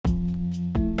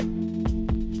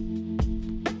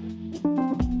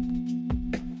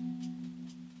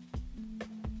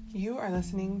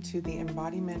listening to The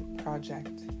Embodiment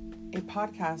Project, a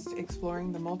podcast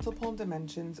exploring the multiple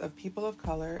dimensions of people of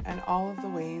color and all of the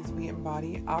ways we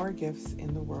embody our gifts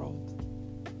in the world.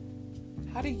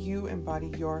 How do you embody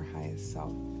your highest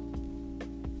self?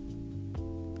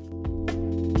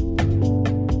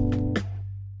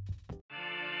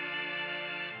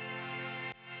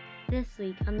 This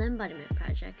week on the Embodiment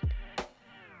Project.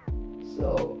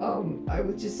 So I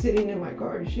was just sitting in my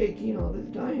car shaking all the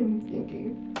time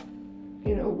thinking,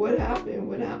 what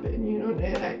happened, and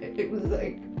it was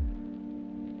like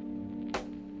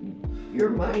your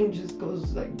mind just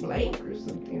goes like blank or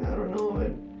something, I don't know.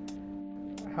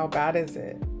 And how bad is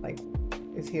it? Like,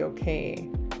 is he okay?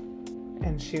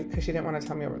 And because she didn't want to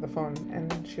tell me over the phone,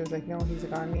 and she was like, no, he's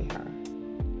gone, mija.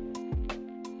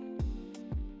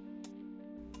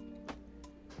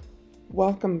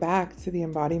 Welcome back to the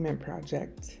Embodiment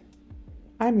Project.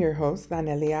 I'm your host,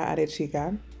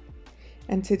 Arechiga,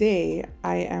 and today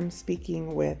I am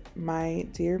speaking with my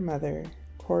dear mother,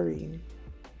 Corrine.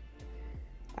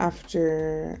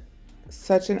 After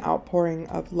such an outpouring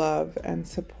of love and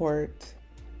support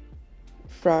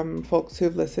from folks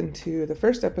who've listened to the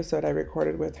first episode I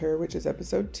recorded with her, which is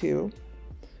episode 2,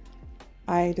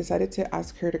 I decided to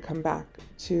ask her to come back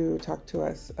to talk to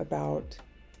us about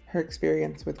her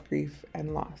experience with grief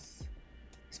and loss,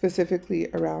 specifically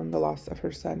around the loss of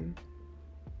her son,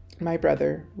 my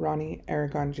brother, Ronnie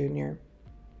Aragon Jr.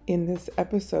 In this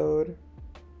episode,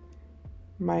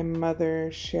 my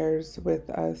mother shares with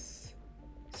us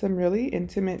some really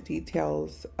intimate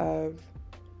details of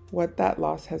what that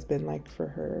loss has been like for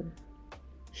her.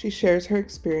 She shares her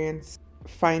experience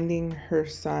finding her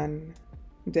son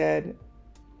dead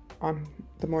on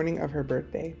the morning of her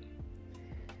birthday.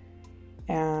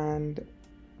 And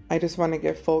I just want to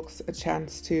give folks a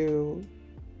chance to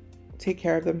take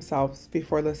care of themselves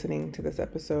before listening to this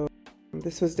episode.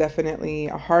 This was definitely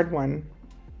a hard one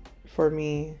for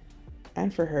me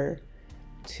and for her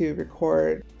to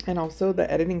record. And also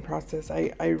the editing process,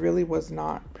 I really was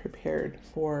not prepared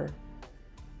for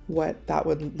what that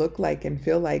would look like and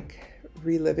feel like,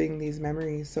 reliving these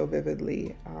memories so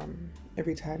vividly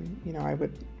every time,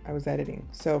 I was editing.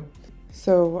 So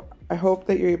I hope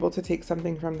that you're able to take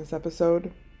something from this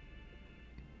episode.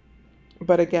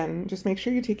 But again, just make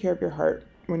sure you take care of your heart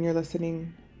when you're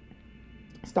listening.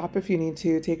 Stop if you need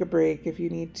to, take a break if you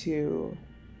need to.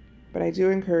 But I do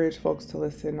encourage folks to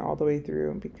listen all the way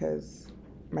through, because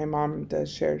my mom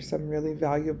does share some really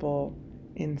valuable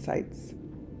insights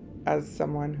as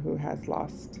someone who has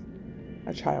lost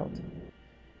a child.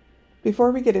 Before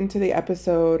we get into the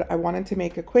episode, I wanted to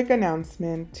make a quick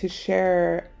announcement to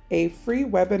share a free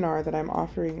webinar that I'm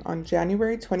offering on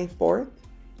January 24th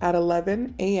at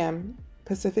 11 a.m.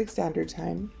 Pacific Standard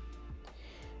Time.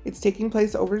 It's taking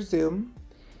place over Zoom,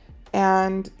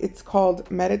 and it's called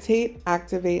Meditate,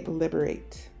 Activate,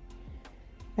 Liberate.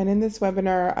 And in this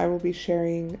webinar, I will be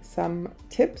sharing some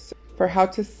tips for how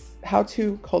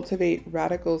to cultivate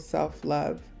radical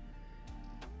self-love.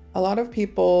 A lot of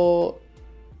people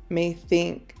may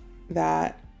think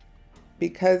that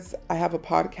because I have a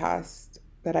podcast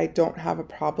that I don't have a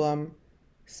problem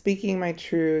speaking my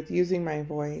truth, using my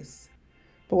voice.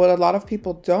 But what a lot of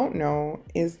people don't know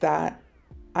is that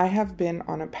I have been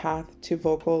on a path to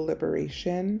vocal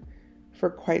liberation for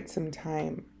quite some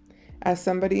time. As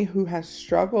somebody who has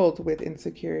struggled with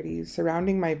insecurities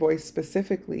surrounding my voice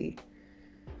specifically,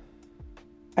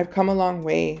 I've come a long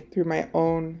way through my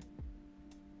own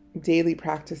daily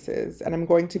practices, and I'm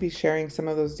going to be sharing some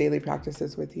of those daily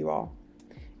practices with you all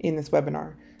in this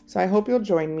webinar. So I hope you'll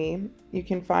join me. You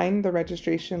can find the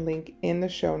registration link in the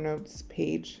show notes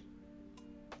page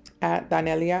at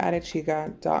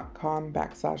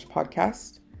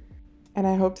daneliaarechiga.com/podcast. And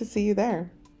I hope to see you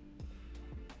there.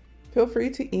 Feel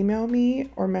free to email me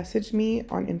or message me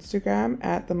on Instagram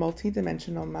at the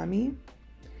Multidimensional Mummy.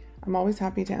 I'm always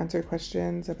happy to answer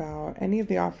questions about any of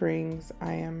the offerings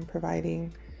I am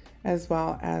providing, as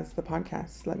well as the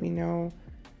podcast. Let me know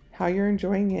how you're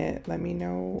enjoying it. Let me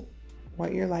know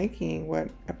what you're liking, what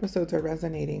episodes are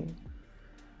resonating.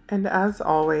 And as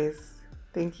always,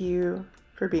 thank you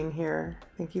for being here.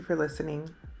 Thank you for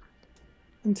listening.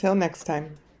 Until next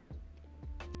time.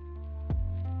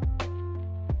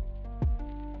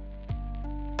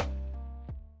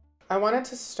 I wanted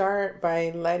to start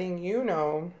by letting you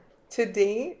know,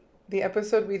 today, the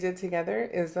episode we did together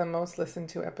is the most listened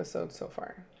to episode so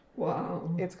far. wow.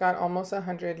 It's got almost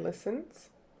 100 listens,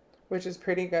 which is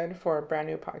pretty good for a brand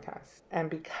new podcast. And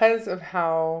because of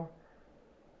how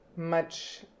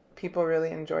much people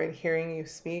really enjoyed hearing you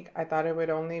speak, I thought it would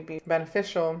only be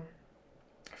beneficial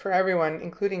for everyone,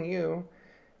 including you,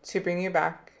 to bring you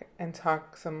back and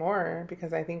talk some more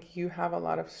because I think you have a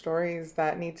lot of stories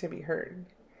that need to be heard,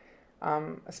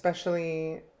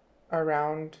 especially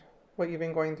around what you've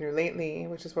been going through lately,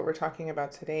 which is what we're talking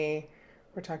about today.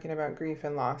 We're talking about grief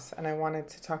and loss, and I wanted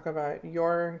to talk about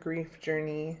your grief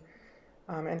journey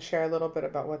and share a little bit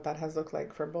about what that has looked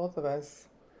like for both of us.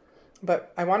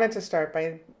 But I wanted to start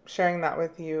by sharing that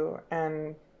with you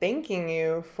and thanking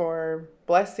you for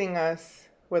blessing us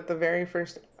with the very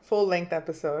first full-length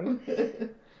episode,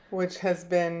 which has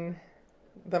been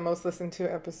the most listened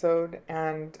to episode.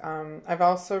 And I've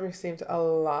also received a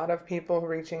lot of people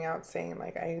reaching out saying,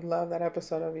 like, I love that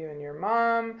episode of you and your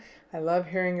mom. I love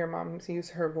hearing your mom use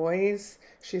her voice.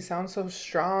 She sounds so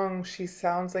strong. She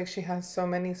sounds like she has so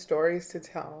many stories to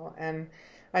tell. And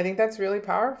I think that's really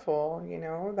powerful, you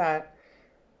know, that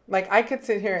like I could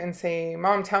sit here and say,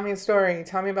 Mom, tell me a story.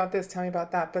 Tell me about this. Tell me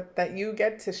about that. But that you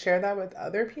get to share that with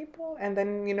other people. And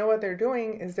then you know what they're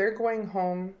doing is they're going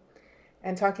home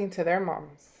and talking to their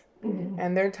moms. Mm-hmm.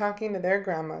 And they're talking to their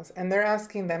grandmas. And they're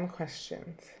asking them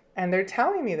questions. And they're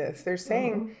telling me this. They're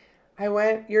saying,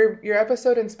 your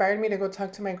episode inspired me to go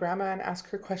talk to my grandma and ask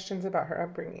her questions about her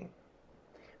upbringing.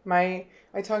 I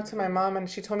talked to my mom and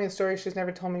she told me a story she's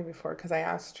never told me before because I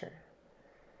asked her.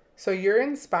 So you're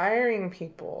inspiring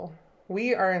people.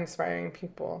 We are inspiring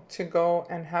people to go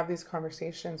and have these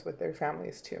conversations with their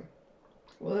families too.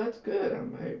 Well, that's good.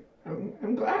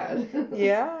 I'm glad.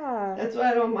 Yeah. That's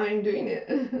why I don't mind doing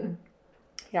it.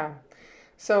 Yeah.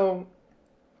 So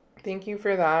thank you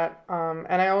for that.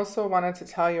 And I also wanted to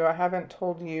tell you, I haven't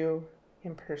told you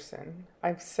in person.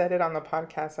 I've said it on the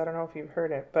podcast. I don't know if you've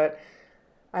heard it, but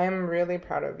I am really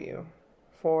proud of you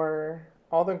for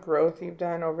all the growth you've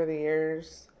done over the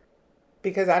years.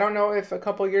 Because I don't know if a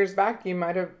couple years back you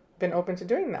might have been open to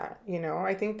doing that. You know,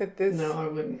 I think that this... No, I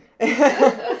wouldn't.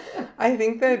 I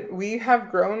think that we have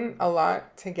grown a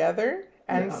lot together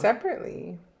and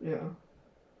separately. Yeah.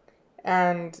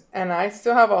 And I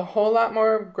still have a whole lot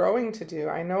more growing to do.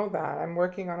 I know that. I'm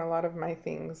working on a lot of my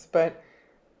things. But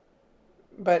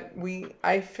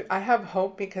I have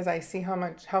hope because I see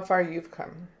how far you've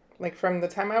come. Like from the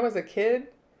time I was a kid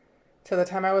to the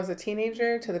time I was a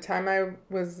teenager, to the time I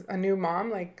was a new mom,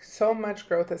 like so much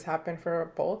growth has happened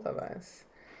for both of us.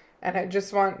 And I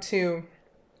just want to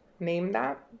name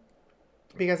that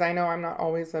because I know I'm not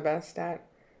always the best at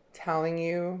telling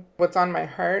you what's on my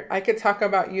heart. I could talk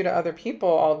about you to other people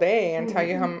all day and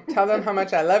tell them how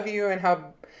much I love you and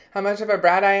how much of a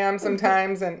brat I am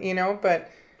sometimes, and you know,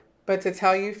 but to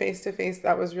tell you face to face,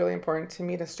 that was really important to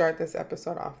me to start this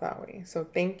episode off that way. So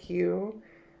thank you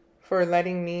for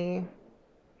letting me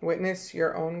witness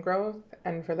your own growth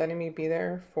and for letting me be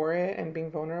there for it and being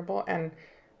vulnerable and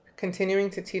continuing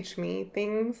to teach me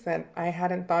things that I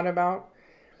hadn't thought about.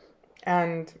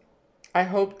 And I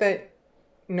hope that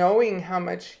knowing how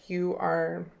much you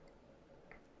are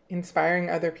inspiring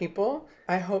other people,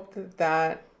 I hope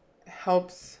that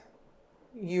helps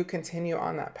you continue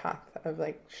on that path of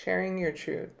like sharing your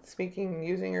truth, speaking,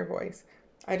 using your voice.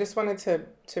 I just wanted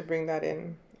to bring that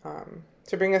in,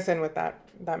 to bring us in with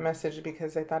that message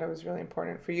because I thought it was really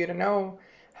important for you to know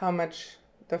how much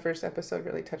the first episode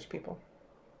really touched people.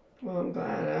 Well,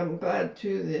 I'm glad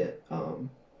too that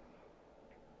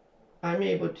I'm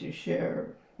able to share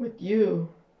with you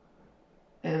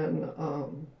and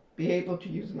be able to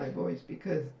use my voice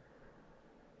because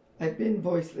I've been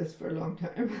voiceless for a long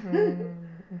time.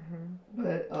 Mm-hmm.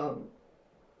 But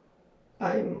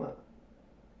I'm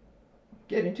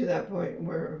getting to that point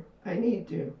where I need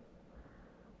to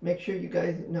make sure you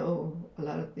guys know a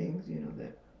lot of things, you know,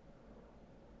 that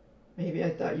maybe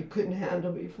I thought you couldn't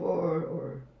handle before,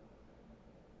 or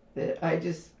that I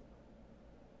just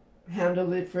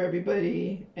handle it for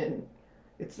everybody, and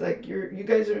it's like you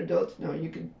guys are adults now. You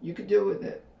could deal with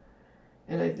it.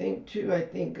 And I think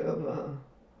of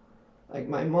like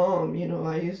my mom. You know,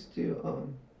 I used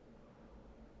to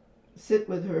sit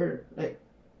with her like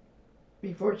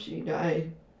before she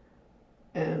died,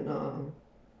 and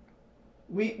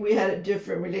we had a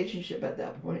different relationship at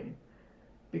that point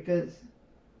because,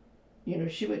 you know,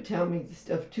 she would tell me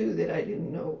stuff too that I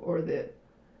didn't know, or that,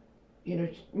 you know,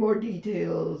 more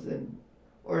details,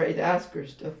 or I'd ask her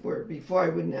stuff where before I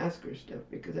wouldn't ask her stuff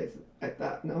because I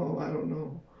thought, no, I don't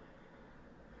know.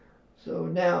 So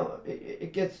now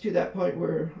it gets to that point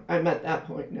where I'm at that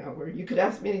point now where you could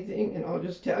ask me anything and I'll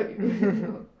just tell you. You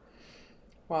know?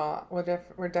 Well,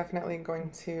 we're definitely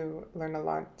going to learn a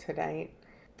lot tonight.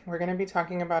 We're going to be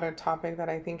talking about a topic that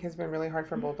I think has been really hard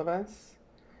for both of us.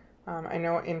 I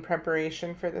know in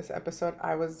preparation for this episode,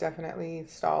 I was definitely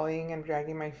stalling and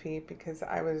dragging my feet because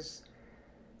I was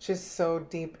just so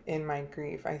deep in my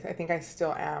grief. I think I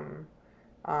still am.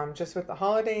 just with the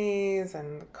holidays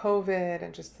and COVID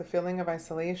and just the feeling of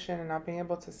isolation and not being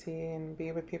able to see and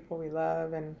be with people we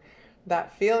love. And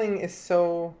that feeling is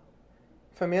so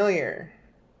familiar.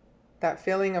 That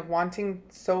feeling of wanting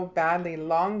so badly,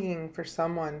 longing for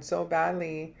someone so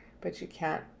badly, but you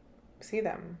can't see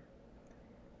them.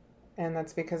 And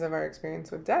that's because of our experience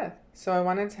with death. So I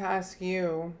wanted to ask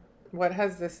you, what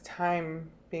has this time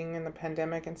being in the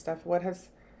pandemic and stuff,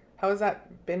 how has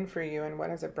that been for you, and what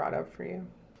has it brought up for you?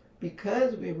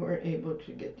 Because we weren't able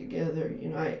to get together,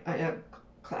 I have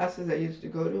classes I used to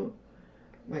go to,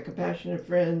 my compassionate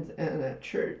friends, and at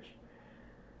church,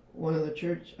 one of the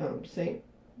church, St.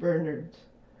 Bernard's,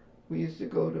 we used to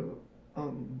go to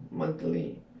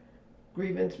monthly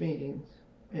grievance meetings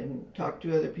and talk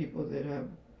to other people that have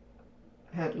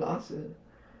had losses.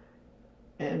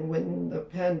 And when the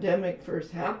pandemic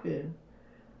first happened,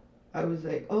 I was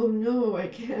like, oh no, I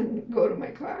can't go to my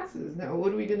classes now.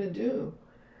 What are we going to do?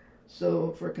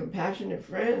 So for Compassionate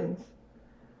Friends,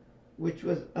 which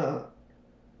was a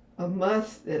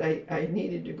must that I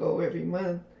needed to go every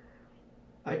month,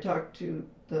 I talked to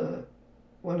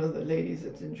one of the ladies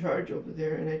that's in charge over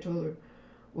there, and I told her,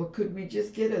 well, could we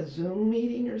just get a Zoom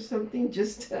meeting or something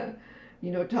just to,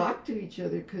 talk to each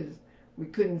other, because we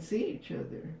couldn't see each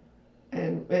other.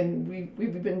 And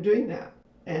we've been doing that.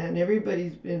 And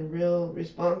everybody's been real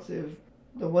responsive.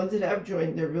 The ones that have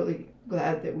joined, they're really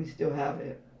glad that we still have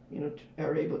it,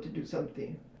 are able to do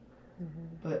something.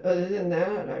 Mm-hmm. But other than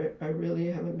that, I really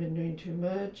haven't been doing too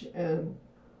much, and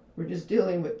we're just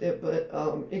dealing with it. But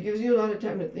it gives you a lot of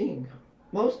time to think.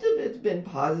 Most of it's been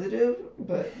positive,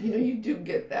 but you do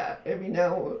get that every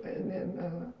now and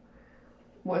then.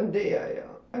 One day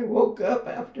I woke up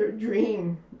after a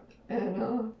dream,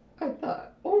 and I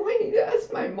thought, oh, I need to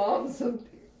ask my mom something.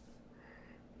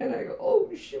 And I go, oh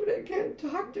shoot, I can't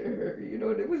talk to her,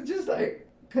 and it was just like,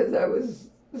 because I was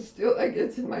still, I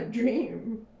guess, in my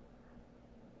dream.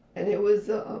 And it was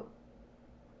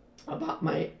about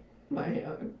my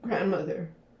grandmother.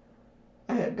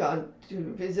 I had gone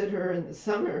to visit her in the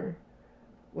summer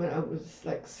when I was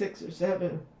like 6 or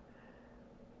 7.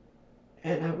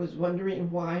 And I was wondering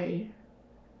why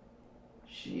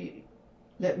she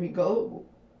let me go,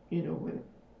 when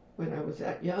I was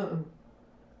that young.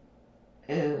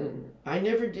 And I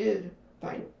never did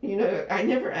find, I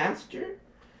never asked her,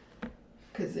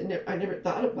 because I never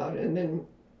thought about it. And then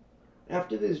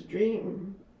after this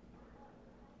dream,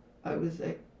 I was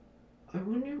like, I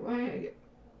wonder why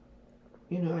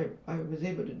I was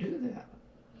able to do that.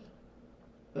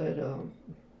 But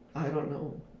I don't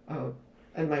know.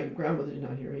 And my grandmother's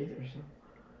not here either, so.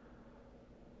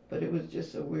 But it was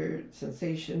just a weird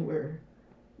sensation where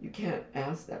you can't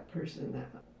ask that person that.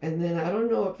 And then I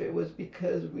don't know if it was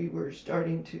because we were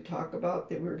starting to talk about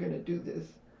that we were going to do this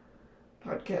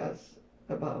podcast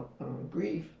about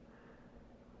grief.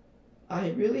 I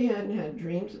really hadn't had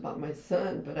dreams about my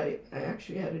son, but I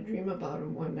actually had a dream about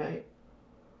him one night.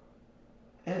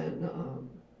 And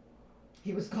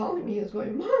he was calling me. He was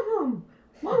going, Mom,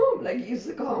 Mom, like he used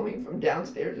to call me from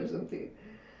downstairs or something.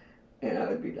 And I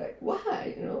would be like,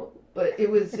 why, But it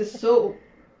was just so,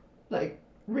 like,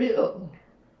 real.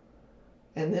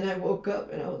 And then I woke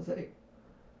up and I was like,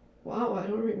 wow, I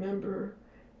don't remember.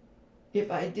 If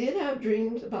I did have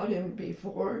dreams about him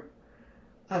before,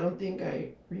 I don't think I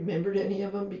remembered any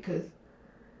of them, because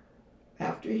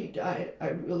after he died, I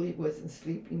really wasn't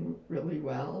sleeping really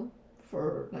well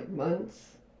for like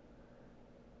months.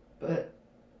 But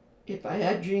if I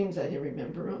had dreams, I didn't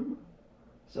remember them.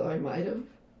 So I might have.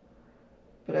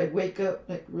 But I'd wake up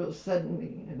like real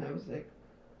suddenly, and I was like,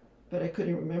 but I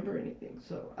couldn't remember anything.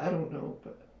 So I don't know.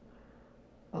 But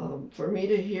for me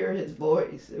to hear his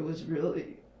voice, it was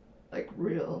really like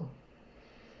real.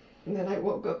 And then I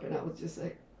woke up and I was just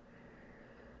like,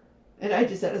 and I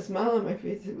just had a smile on my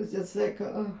face. It was just like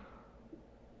a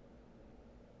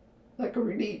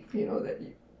relief, that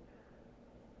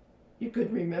you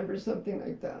could remember something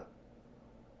like that.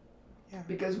 Yeah.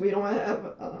 Because we don't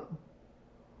have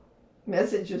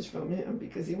messages from him,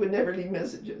 because he would never leave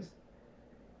messages.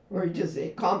 Or he'd just say,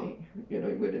 call me. He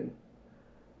wouldn't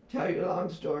tell you a long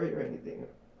story or anything.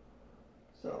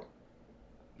 So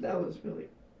that was really...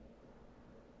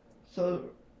 So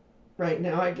right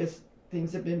now, I guess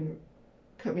things have been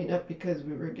coming up because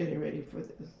we were getting ready for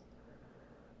this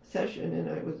session, and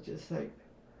I was just like,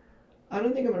 I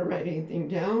don't think I'm going to write anything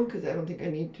down, because I don't think I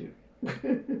need to.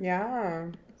 Yeah.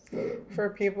 So, for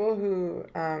people who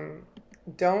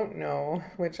don't know,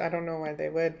 which I don't know why they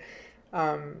would,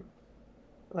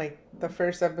 like the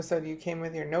first episode you came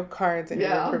with your note cards and you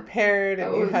were prepared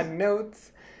and you had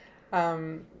notes.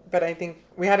 But I think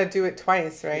we had to do it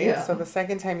twice, right? Yeah. So the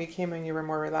second time you came and you were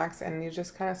more relaxed and you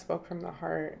just kind of spoke from the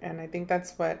heart. And I think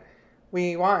that's what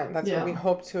we want. That's what we Yeah.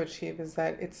 hope to achieve, is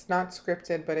that it's not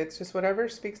scripted, but it's just whatever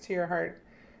speaks to your heart.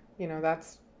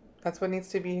 That's what needs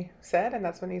to be said, and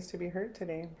that's what needs to be heard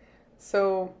today.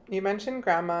 So you mentioned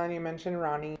grandma and you mentioned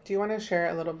Ronnie. Do you want to share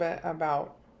a little bit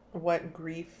about what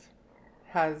grief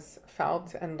has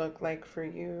felt and looked like for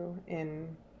you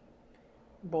in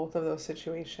both of those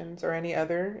situations, or any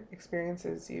other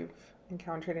experiences you've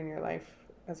encountered in your life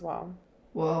as well?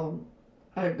 Well,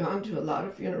 I've gone to a lot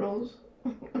of funerals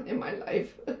in my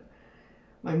life.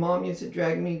 My mom used to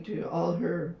drag me to all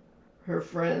her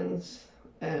friends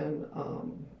and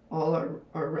all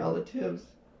our relatives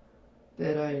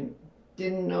that I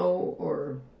didn't know,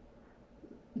 or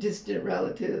distant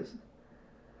relatives.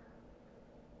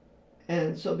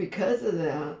 And so because of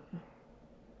that,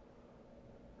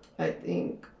 I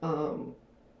think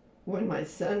when my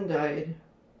son died,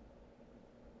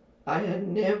 I had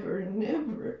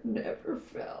never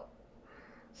felt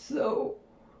so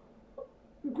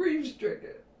grief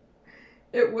stricken.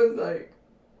 It was like,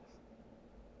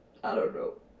 I don't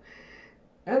know.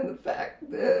 And the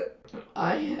fact that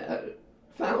I had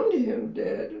found him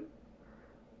dead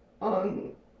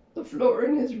on the floor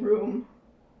in his room,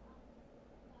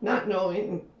 not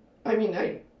knowing, I mean,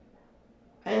 I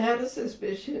had a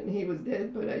suspicion he was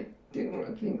dead, but I didn't want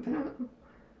to think that.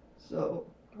 So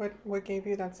What gave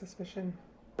you that suspicion?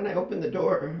 when I opened the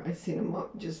door, I seen him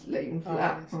up just laying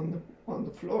flat I see. on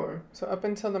the floor. So up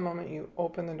until the moment you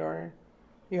opened the door,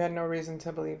 you had no reason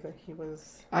to believe that he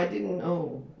was... I didn't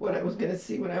know what I was going to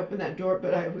see when I opened that door,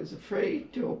 but I was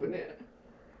afraid to open it.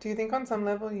 Do you think on some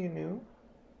level you knew?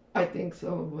 I think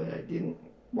so, but I didn't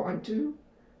want to.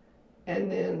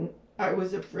 And then I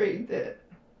was afraid that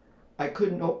I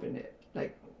couldn't open it,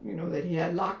 like, that he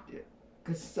had locked it.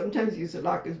 Because sometimes he used to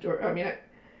lock his door. I mean,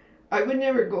 I would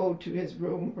never go to his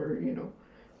room or,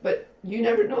 but you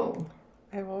never know.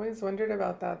 I've always wondered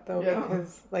about that, though, Yeah.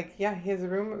 because, his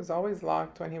room was always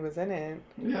locked when he was in it.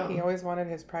 Yeah. He always wanted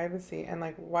his privacy. And,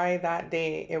 why that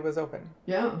day it was open?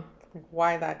 Yeah.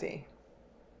 Why that day?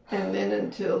 And then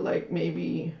until,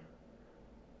 maybe,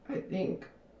 I think,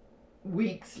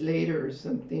 weeks later or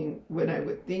something, when I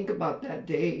would think about that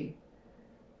day,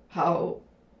 how,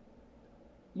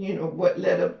 what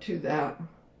led up to that,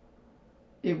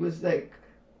 it was like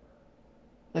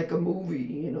a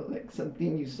movie, like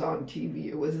something you saw on TV.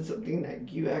 It wasn't something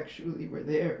that you actually were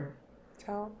there.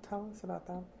 Tell us about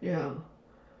that. Yeah.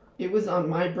 It was on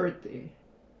my birthday.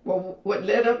 Well, what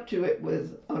led up to it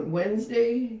was on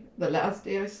Wednesday, the last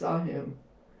day I saw him.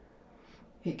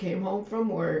 He came home from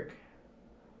work,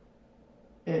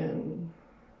 and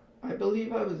I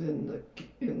believe I was in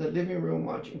the living room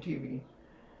watching TV,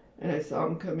 and I saw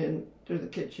him come in through the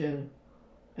kitchen,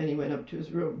 and he went up to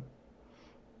his room.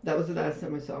 That was the last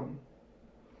time I saw him.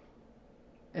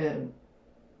 And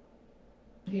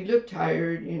he looked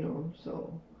tired,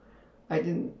 so I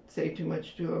didn't say too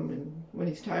much to him. And when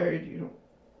he's tired,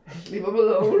 just leave him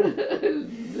alone.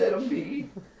 Let him be.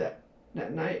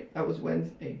 That night, that was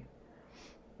Wednesday,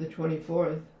 the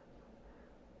 24th.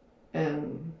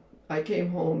 And I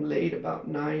came home late, about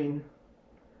 9.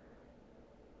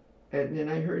 And then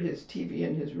I heard his TV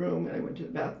in his room, and I went to the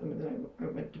bathroom, and then I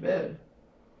went to bed.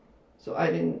 So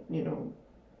I didn't,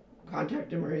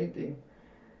 contact him or anything.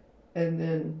 And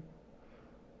then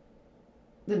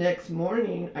the next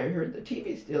morning, I heard the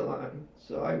TV still on.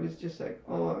 So I was just like,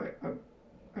 oh,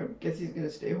 I guess he's going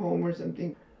to stay home or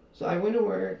something. So I went to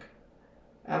work.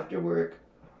 After work,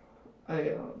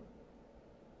 I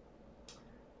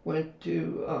went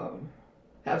to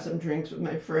have some drinks with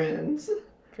my friends.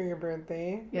 For your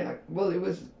birthday? Yeah, well, it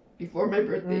was before my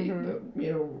birthday, but,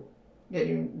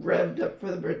 getting revved up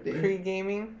for the birthday.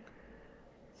 Pre-gaming?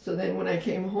 So then when I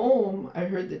came home, I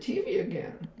heard the TV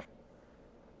again.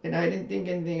 And I didn't think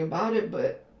anything about it,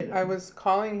 but... I was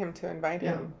calling him to invite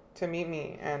him to meet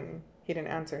me, and he didn't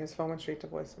answer. His phone went straight to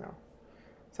voicemail.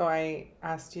 So I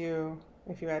asked you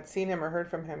if you had seen him or heard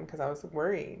from him, because I was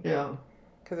worried. Yeah.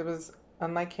 Because it was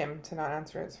unlike him to not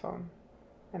answer his phone.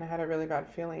 And I had a really bad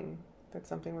feeling that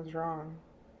something was wrong.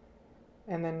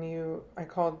 And then I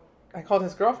called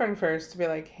his girlfriend first to be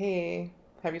like, hey,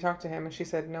 have you talked to him? And she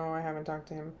said, no, I haven't talked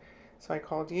to him. So I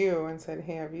called you and said,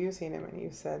 hey, have you seen him? And you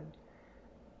said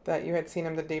that you had seen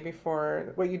him the day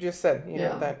before, what you just said,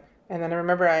 know, that. And then I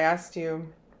remember I asked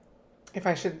you if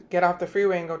I should get off the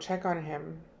freeway and go check on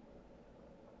him.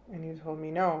 And you told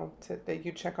me no, that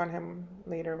you'd check on him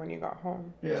later when you got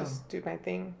home. Yeah. Just do my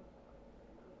thing.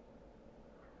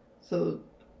 So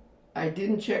I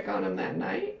didn't check on him that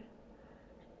night.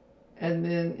 And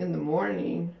then in the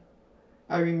morning,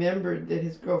 I remembered that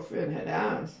his girlfriend had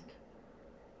asked.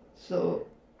 So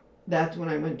that's when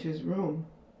I went to his room.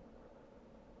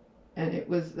 And it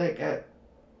was like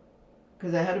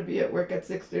because I had to be at work at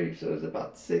 6:30, so it was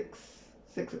about 6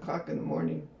 o'clock in the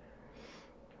morning.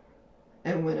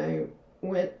 And when I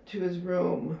went to his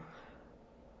room,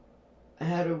 I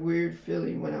had a weird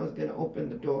feeling when I was going to open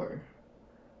the door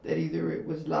that either it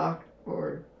was locked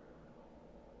or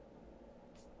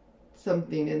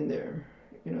something in there.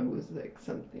 You know, it was like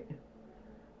something.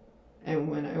 And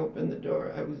when I opened the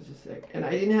door, I was just like, and I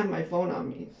didn't have my phone on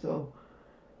me, so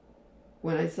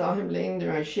when I saw him laying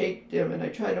there, I shaked him and I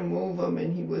tried to move him,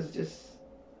 and he was just,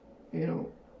 you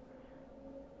know,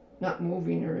 not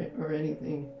moving or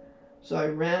anything. So I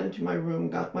ran to my room,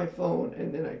 got my phone,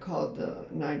 and then I called the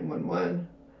 911.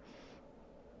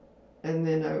 And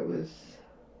then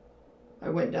I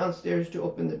went downstairs to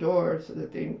open the door so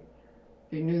that they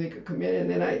knew they could come in. And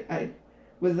then I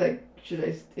was like, should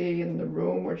I stay in the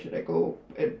room or should I go?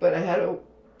 But I had to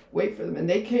wait for them, and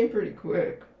they came pretty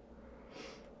quick.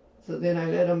 So then I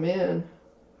let them in,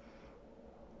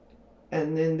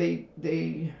 and then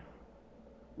they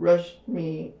rushed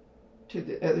me to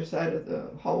the other side of the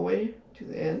hallway, to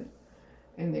the end,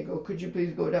 and they go, could you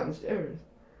please go downstairs?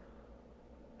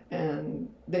 And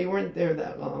they weren't there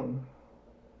that long,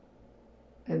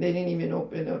 and they didn't even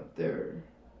open up their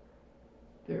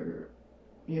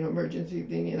emergency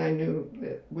thing, and I knew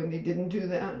that when they didn't do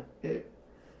that,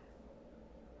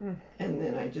 and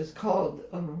then I just called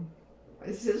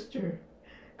my sister,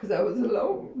 because I was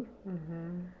alone.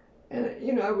 Mm-hmm.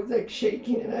 And, I was like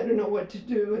shaking and I don't know what to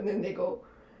do. And then they go,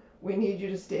 we need you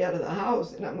to stay out of the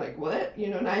house. And I'm like, what?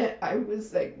 And I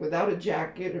was like without a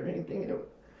jacket or anything.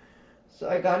 So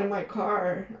I got in my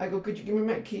car. I go, could you give me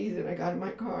my keys? And I got in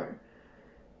my car.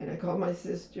 And I called my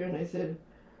sister and I said,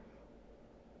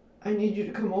 I need you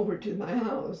to come over to my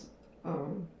house.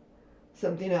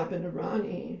 Something happened to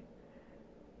Ronnie.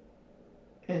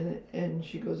 And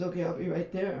she goes, okay, I'll be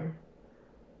right there.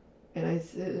 And I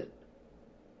said,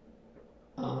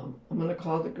 I'm going to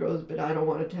call the girls, but I don't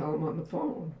want to tell them on the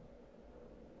phone.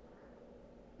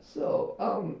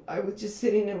 So I was just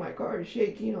sitting in my car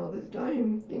shaking all this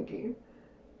time thinking,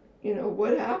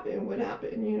 what happened? And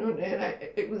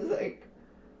it was like,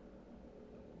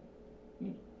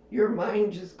 your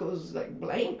mind just goes like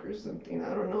blank or something. I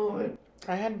don't know. And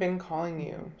I had been calling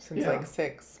you since like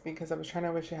 6 because I was trying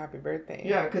to wish you happy birthday.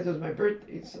 Yeah, because it was my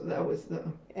birthday, so that was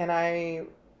And I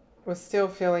was still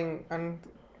feeling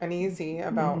uneasy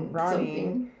about Ronnie.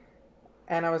 Something.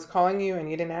 And I was calling you and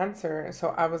you didn't answer. So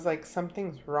I was like,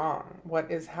 something's wrong.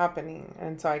 What is happening?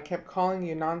 And so I kept calling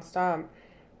you nonstop.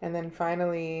 And then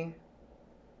finally,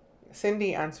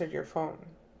 Cindy answered your phone.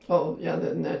 Oh, yeah,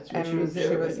 then that's when she was there.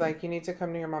 And she was like, you need to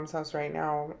come to your mom's house right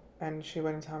now. And she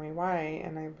wouldn't tell me why.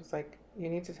 And I was like, you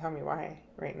need to tell me why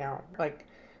right now. Like,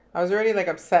 I was already like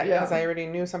upset because I already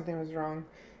knew something was wrong.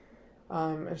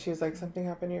 And she was like, something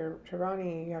happened to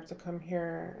Ronnie. You have to come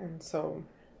here. And so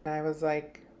I was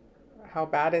like, how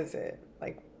bad is it?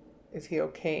 Like, is he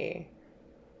okay?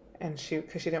 And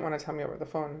because she didn't want to tell me over the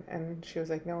phone. And she was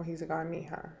like, no, he's gone,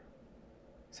 mija.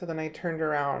 So then I turned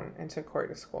around and took Corey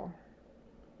to school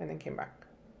and then came back.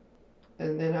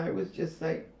 And then I was just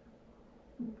like,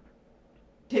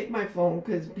 take my phone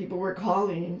because people were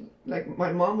calling. Like,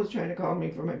 my mom was trying to call me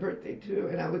for my birthday too.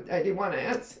 And I didn't want to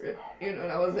answer it, and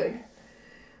I was like,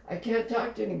 I can't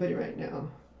talk to anybody right now.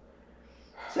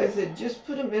 So I said, just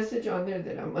put a message on there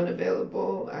that I'm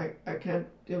unavailable. I can't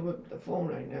deal with the phone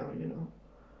right now,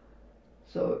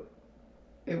 So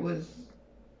it was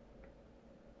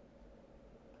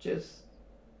just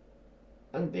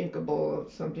unthinkable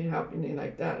of something happening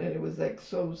like that. And it was like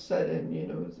so sudden,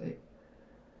 it was like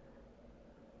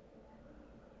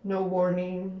no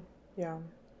warning. Yeah.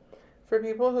 For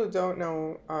people who don't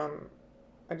know,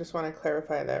 I just want to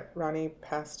clarify that Ronnie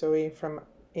passed away from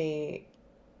a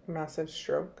massive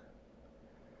stroke.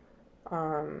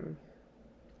 So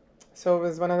it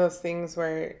was one of those things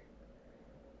where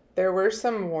there were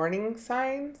some warning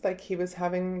signs, like he was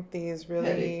having these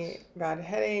really bad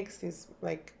headaches, these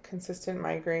like consistent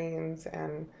migraines,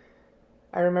 and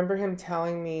I remember him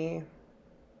telling me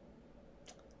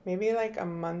maybe like a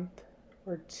month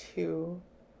or 2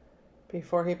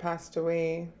 before he passed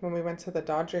away, when we went to the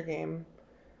Dodger game,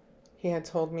 he had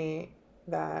told me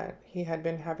that he had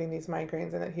been having these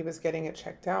migraines and that he was getting it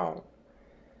checked out.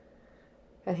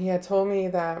 And he had told me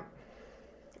that,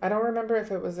 I don't remember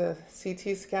if it was a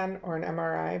CT scan or an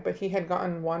MRI, but he had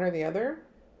gotten one or the other.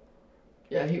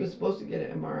 Yeah, he was supposed to get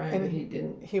an MRI, but he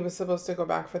didn't. He was supposed to go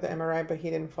back for the MRI, but he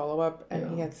didn't follow up.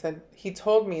 And he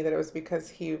told me that it was because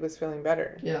he was feeling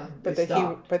better. Yeah, but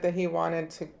that he wanted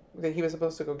that he was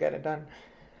supposed to go get it done.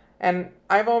 And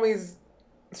I've always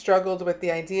struggled with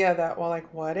the idea that, well,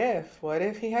 like, what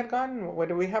if he had gone?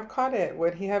 Would we have caught it?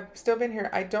 Would he have still been here?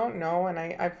 I don't know. And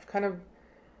I've kind of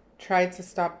tried to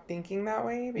stop thinking that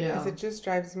way because Yeah. it just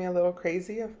drives me a little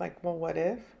crazy of like, well, what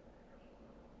if?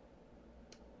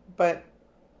 But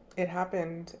it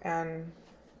happened. And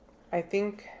I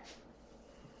think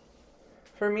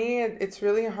for me, it's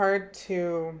really hard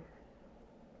to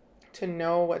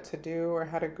know what to do or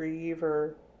how to grieve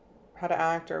or how to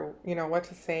act or, you know, what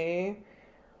to say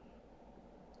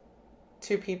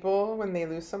to people when they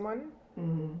lose someone.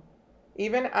 Mm-hmm.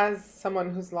 Even as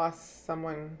someone who's lost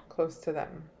someone close to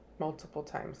them multiple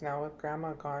times now with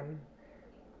grandma gone.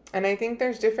 And I think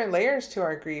there's different layers to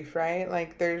our grief, right?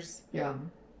 Like there's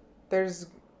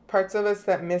parts of us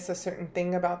that miss a certain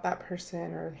thing about that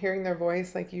person or hearing their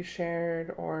voice like you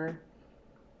shared, or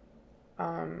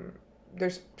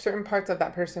there's certain parts of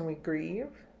that person we grieve.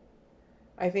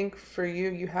 I think for you,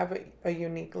 you have a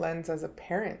unique lens as a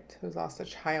parent who's lost a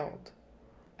child.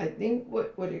 I think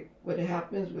what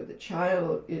happens with a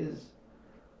child is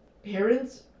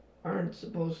parents aren't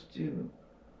supposed to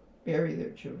bury their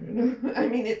children. I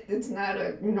mean, it's not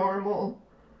a normal.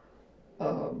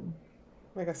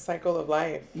 Like a cycle of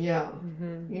life. Yeah.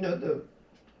 Mm-hmm. You know, the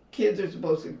kids are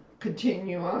supposed to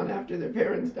continue on after their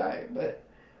parents die, but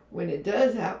when it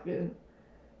does happen,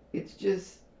 it's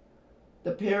just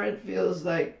the parent feels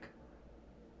like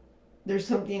there's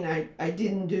something I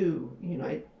didn't do. You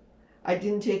know, I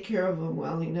didn't take care of them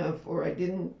well enough, or I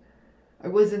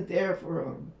wasn't there for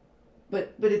them.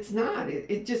 But it's not.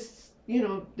 It just, you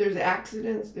know, there's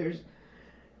accidents, there's,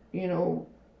 you know,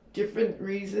 different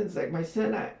reasons. Like my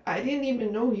son, I didn't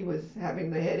even know he was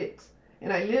having the headaches,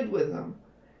 and I lived with him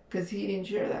because he didn't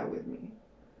share that with me.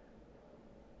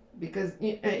 Because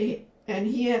and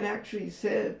he had actually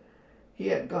said he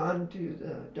had gone to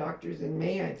the doctors in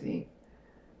May, I think,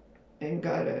 and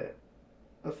got a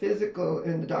physical,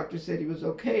 and the doctor said he was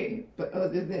okay, but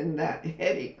other than that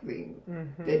headache thing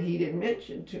that he didn't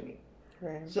mention to me.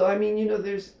 Right. So I mean, you know,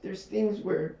 there's things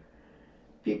where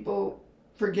people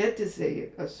forget to say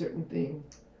a certain thing,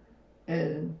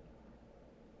 and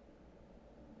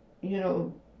you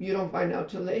know, you don't find out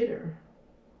till later.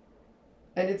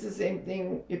 And it's the same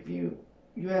thing if you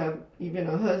have even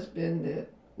a husband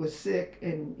that was sick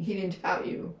and he didn't tell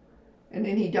you, and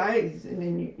then he dies, and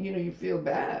then you know, you feel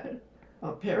bad.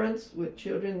 Parents with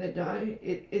children that die,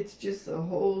 it's just a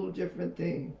whole different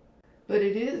thing. But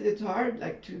it's hard,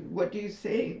 like, what do you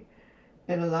say?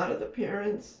 And a lot of the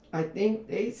parents, I think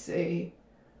they say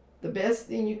the best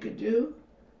thing you could do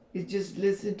is just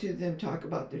listen to them talk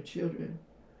about their children,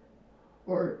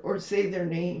 or say their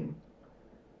name,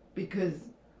 because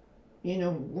you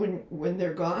know, when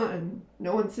they're gone,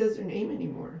 no one says their name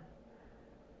anymore.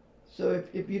 So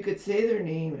if you could say their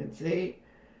name and say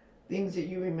things that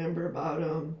you remember about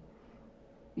them,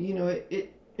 you know,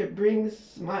 it brings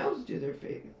smiles to their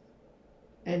face,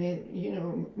 and it, you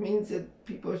know, means that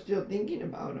people are still thinking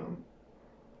about them.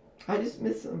 I just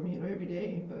miss them, you know, every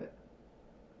day. But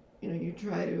you know, you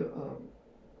try to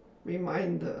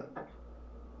remind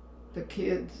the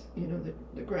kids, you know,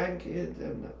 the grandkids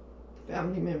and the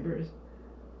family members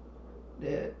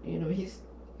that, you know,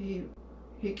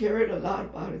 he cared a lot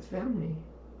about his family.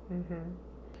 Mm-hmm.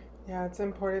 Yeah, it's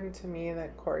important to me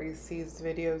that Corey sees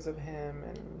videos of him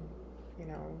and, you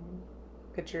know,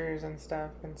 pictures and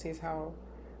stuff, and sees how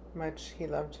much he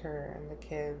loved her and the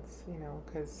kids, you know,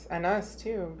 and us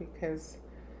too, because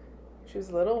she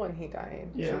was little when he died.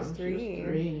 Yeah, she was 3. She was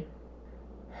 3.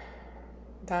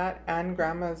 That and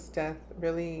grandma's death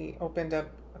really opened up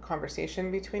a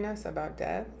conversation between us about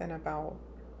death and about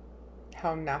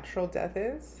how natural death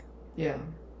is. Yeah.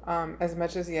 As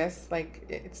much as, yes, like,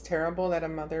 it's terrible that a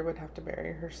mother would have to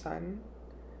bury her son,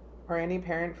 or any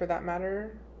parent for that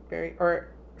matter, or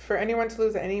for anyone to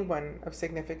lose anyone of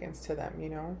significance to them, you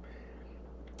know.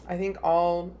 I think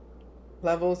all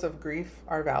levels of grief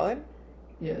are valid.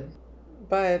 Yes.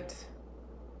 But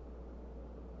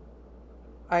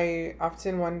I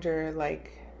often wonder,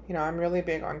 like, you know, I'm really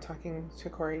big on talking to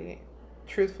Corey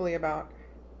truthfully about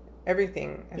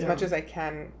everything as much as I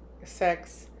can,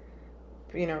 sex,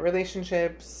 you know,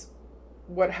 relationships,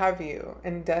 what have you.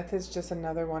 And death is just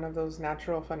another one of those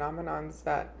natural phenomenons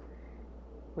that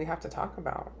we have to talk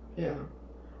about. Yeah.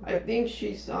 I think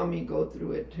she saw me go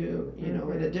through it too, you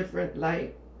know, in a different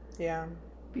light. Yeah.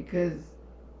 Because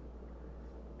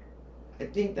I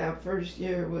think that first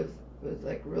year was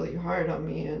like really hard on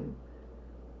me, and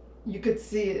you could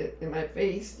see it in my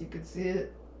face, you could see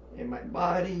it in my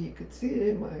body, you could see it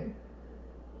in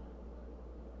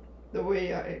the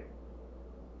way I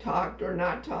talked or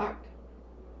not talked.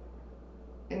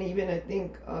 And even I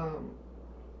think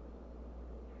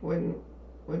when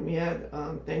we had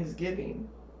Thanksgiving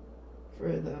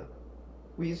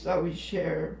we used to always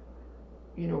share,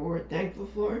 what we're thankful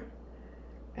for.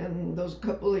 And those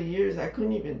couple of years I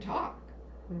couldn't even talk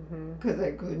because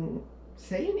I couldn't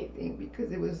say anything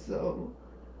because it was so,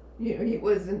 he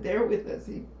wasn't there with us.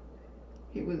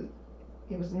 He was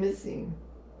missing.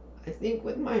 I think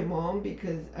with my mom,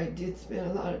 because I did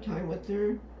spend a lot of time with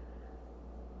her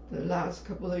the last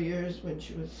couple of years when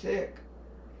she was sick.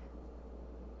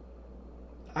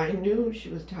 I knew she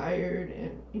was tired,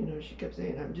 and she kept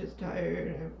saying, "I'm just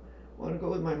tired. I want to go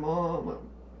with my mom.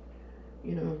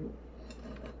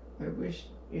 I wish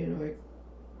I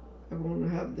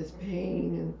won't have this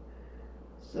pain." And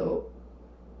so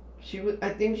I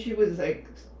think she was like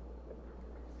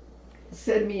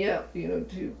set me up,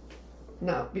 to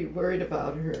not be worried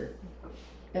about her.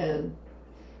 And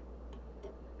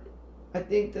I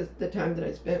think that the time that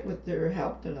I spent with her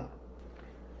helped a lot.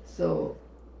 So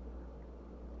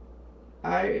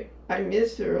I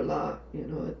miss her a lot,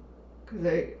 because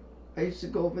I used to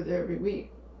go over there every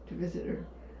week to visit her.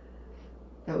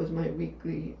 That was my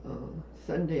weekly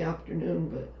Sunday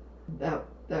afternoon, but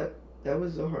that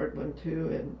was a hard one too.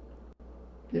 And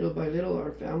little by little,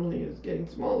 our family is getting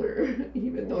smaller,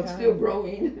 even though it's still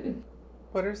growing.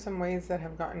 What are some ways that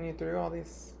have gotten you through all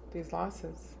these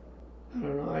losses? I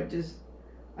don't know.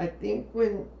 I think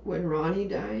when Ronnie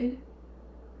died,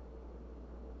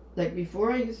 like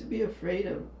before, I used to be afraid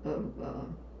of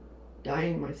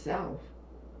dying myself.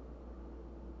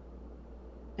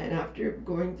 And after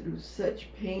going through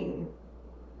such pain,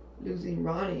 losing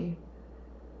Ronnie,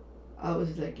 I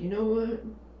was like, you know what?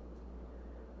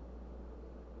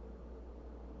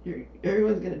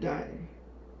 Everyone's gonna die.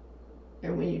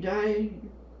 And when you die,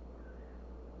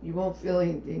 you won't feel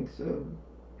anything, so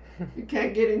you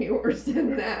can't get any worse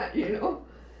than that,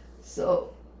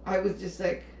 So I was just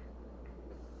like,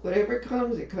 whatever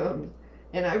comes, it comes.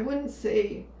 And I wouldn't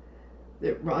say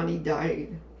that Ronnie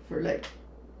died for I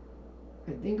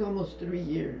think almost 3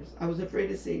 years. I was afraid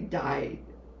to say died,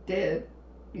 dead,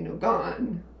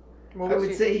 gone. I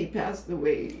would say he passed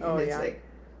away. Oh, and it's like,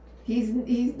 he's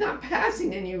not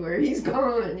passing anywhere. He's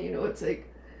gone, it's like.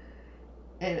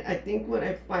 And I think when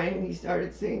I finally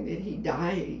started saying that he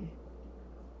died,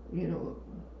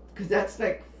 because that's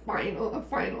like a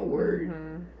final word.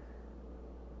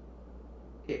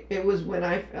 It was when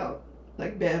I felt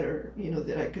like better,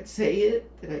 that I could say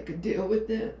it, that I could deal with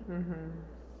it.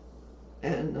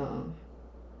 And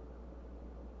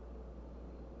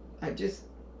I just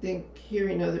think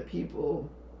hearing other people,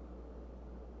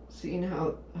 seeing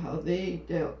how they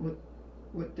dealt with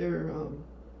their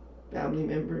family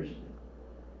members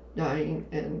dying,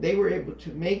 and they were able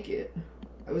to make it.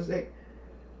 I was like,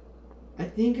 I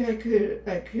think I could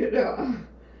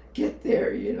get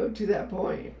there, to that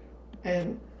point.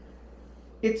 And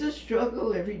it's a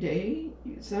struggle every day.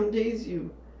 Some days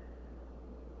you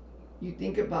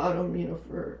think about them,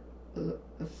 for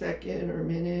a second or a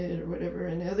minute or whatever,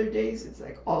 and other days it's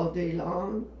like all day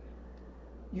long.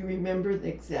 You remember the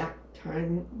exact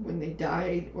time when they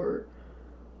died, or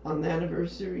on the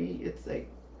anniversary. It's like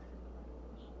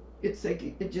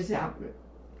it just happened.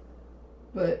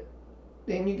 But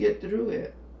then you get through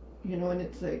it, and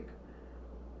it's like,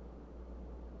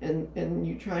 and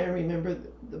you try to remember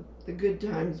the good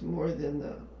times more than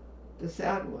the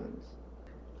sad ones.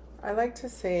 I like to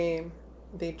say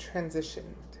they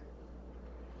transitioned.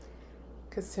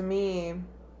 Because to me,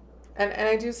 and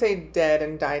I do say dead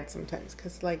and died sometimes,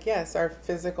 because yes, our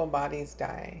physical bodies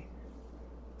die.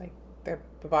 Like the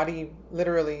body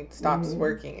literally stops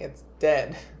working. It's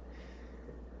dead.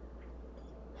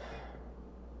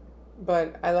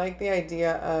 But I like the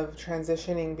idea of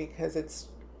transitioning because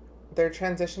they're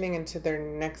transitioning into their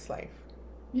next life.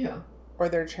 Yeah. Or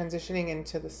they're transitioning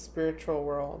into the spiritual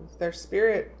world. Their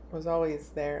spirit was always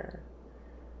there.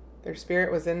 Their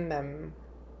spirit was in them,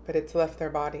 but it's left their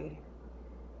body.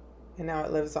 And now it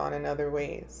lives on in other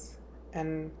ways.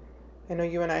 And I know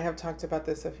you and I have talked about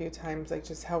this a few times, like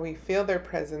just how we feel their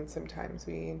presence sometimes.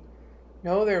 We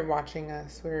know they're watching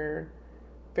us. We're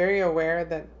very aware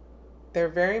that they're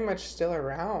very much still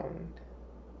around.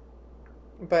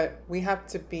 But we have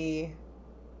to be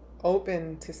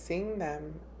open to seeing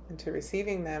them and to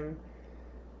receiving them.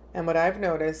 And what I've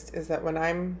noticed is that when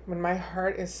my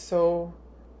heart is so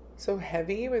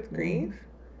heavy with grief,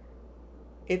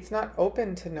 it's not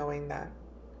open to knowing that.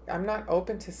 I'm not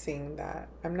open to seeing that.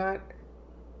 I'm like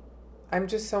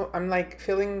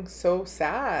feeling so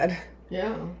sad.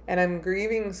 Yeah. And I'm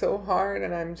grieving so hard,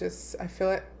 and I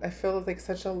feel like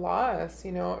such a loss,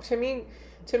 To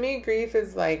me grief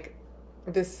is like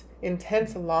this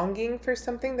intense longing for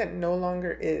something that no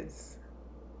longer is.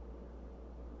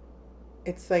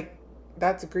 It's like,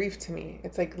 that's grief to me.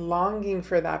 It's like longing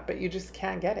for that, but you just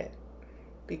can't get it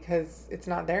because it's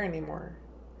not there anymore.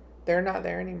 They're not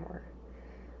there anymore.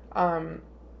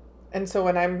 And so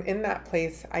when I'm in that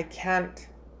place, I can't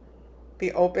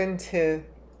be open to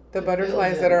the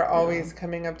butterflies that are always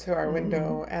coming up to our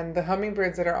window, and the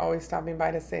hummingbirds that are always stopping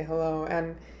by to say hello,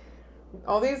 and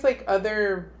all these like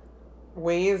other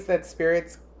ways that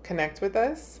spirits connect with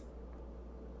us.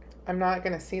 I'm not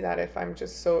going to see that if I'm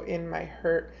just so in my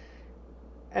hurt.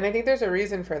 And I think there's a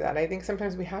reason for that. I think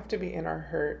sometimes we have to be in our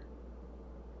hurt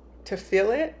to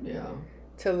feel it,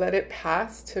 to let it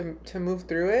pass, to move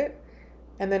through it.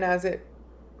 And then as it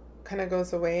kind of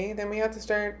goes away, then we have to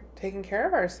start taking care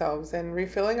of ourselves and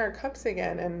refilling our cups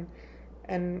again,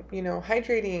 and you know,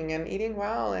 hydrating and eating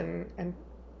well, and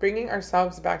bringing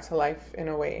ourselves back to life in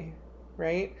a way,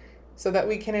 right? So that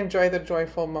we can enjoy the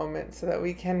joyful moments, so that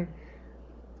we can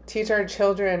teach our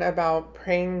children about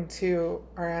praying to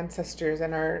our ancestors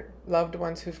and our loved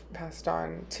ones who've passed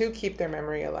on to keep their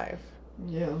memory alive.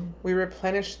 Yeah. We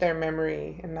replenish their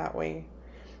memory in that way.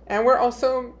 And we're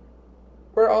also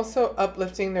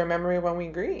uplifting their memory when we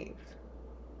grieve.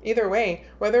 Either way,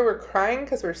 whether we're crying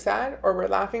because we're sad or we're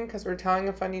laughing because we're telling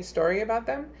a funny story about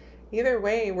them, either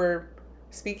way, we're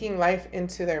speaking life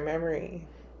into their memory.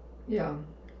 Yeah.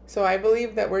 So I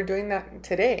believe that we're doing that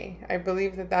today. I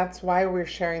believe that that's why we're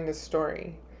sharing this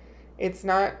story. It's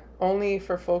not only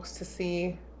for folks to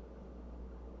see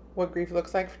what grief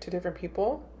looks like to different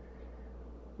people,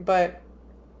 but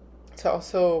to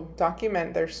also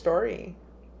document their story,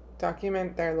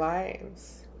 document their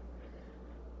lives,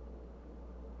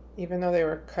 even though they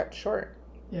were cut short.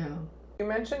 Yeah. You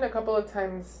mentioned a couple of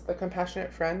times the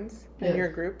compassionate friends in Yes. your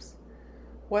groups.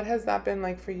 What has that been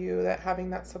like for you, that having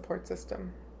that support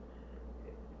system?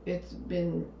 It's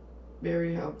been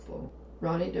very helpful.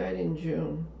 Ronnie died in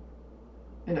June,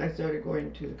 and I started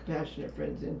going to the Compassionate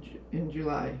Friends in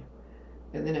July.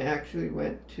 And then I actually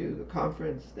went to the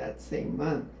conference that same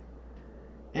month.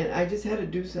 And I just had to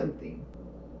do something.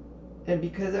 And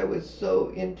because I was so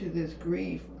into this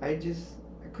grief, I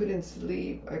couldn't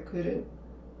sleep.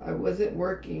 I wasn't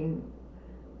working.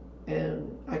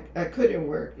 And I couldn't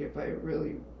work if I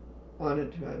really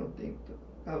wanted to, I don't think.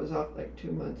 I was off like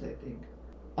 2 months, I think.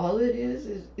 All it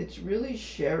is it's really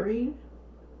sharing,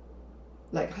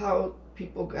 like how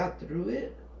people got through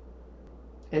it.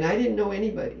 And I didn't know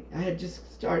anybody. I had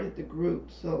just started the group,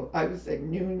 so I was like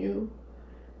new,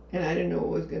 and I didn't know what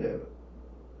it was gonna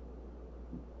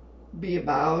be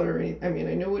about or anything. I mean,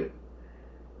 I know it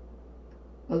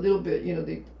a little bit. You know,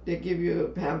 they give you a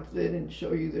pamphlet and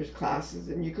show you there's classes,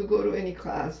 and you could go to any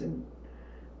class and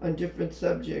on different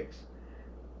subjects.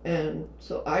 And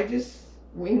so I just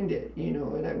winged it, you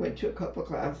know, and I went to a couple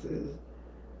classes,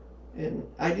 and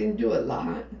I didn't do a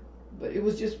lot, but it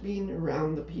was just being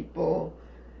around the people,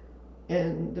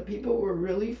 and the people were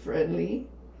really friendly.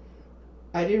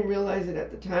 I didn't realize it at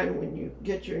the time. When you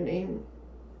get your name,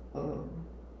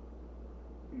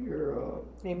 your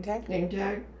Name tag? Name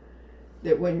tag,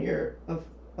 that when you're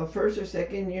a first or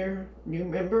second year new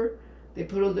member, they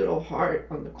put a little heart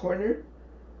on the corner,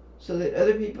 so that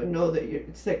other people know that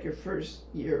it's like your first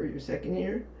year or your second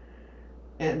year.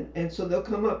 And so they'll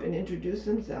come up and introduce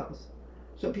themselves.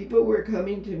 So people were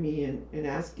coming to me and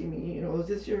asking me, you know, is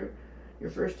this your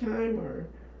first time?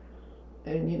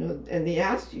 And you know, and they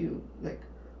asked you like,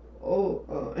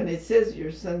 and it says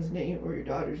your son's name or your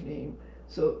daughter's name.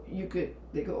 So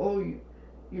they go, oh,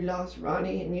 you lost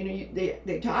Ronnie, and you know,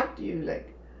 they talk to you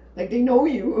like they know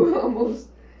you almost.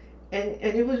 And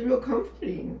it was real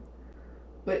comforting.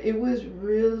 But it was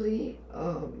really,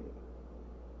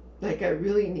 like I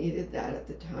really needed that at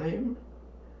the time.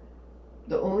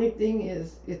 The only thing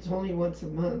is, it's only once a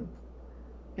month.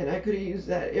 And I could have used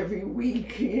that every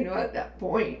week, you know, at that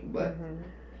point. But,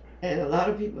 and a lot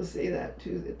of people say that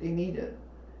too, that they need to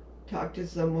talk to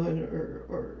someone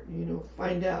or you know,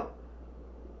 find out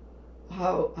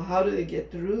how do they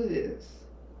get through this.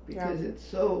 Because it's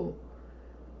so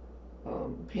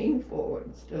painful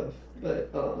and stuff.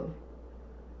 But,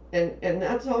 and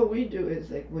that's all we do is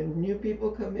like when new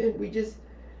people come in, we just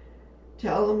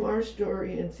tell them our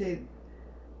story and say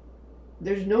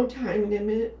there's no time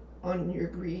limit on your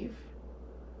grief.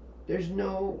 There's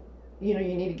no, you know,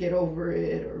 you need to get over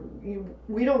it, or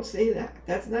we don't say that.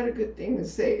 That's not a good thing to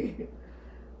say.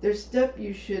 There's stuff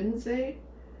you shouldn't say,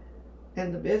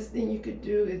 and the best thing you could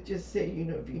do is just say, you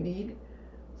know, if you need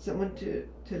someone to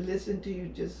listen to you,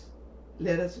 just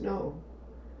let us know.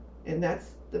 And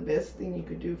that's the best thing you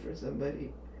could do for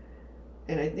somebody.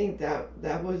 And I think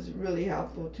that was really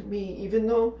helpful to me, even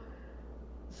though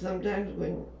sometimes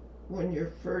when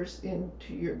you're first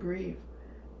into your grief,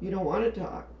 you don't want to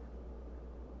talk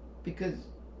because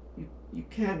you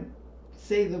can't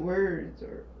say the words,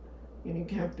 or you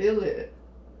can't feel it.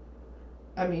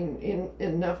 I mean,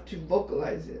 enough to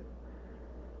vocalize it.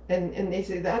 And they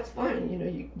say that's fine.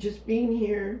 You just being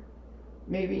here,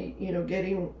 maybe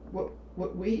getting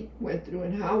what we went through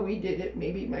and how we did it,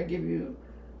 maybe might give you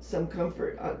some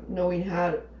comfort on knowing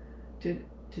how to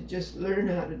just learn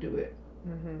how to do it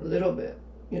a little bit.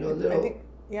 A little.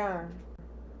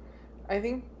 I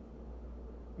think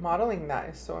modeling that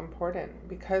is so important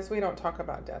because we don't talk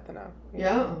about death enough.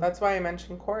 That's why I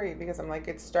mentioned Corey, because I'm like,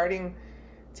 it's starting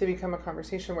to become a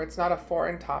conversation where it's not a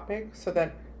foreign topic, so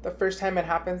that the first time it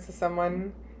happens to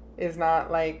someone is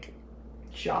not like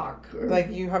shock, or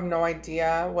like you have no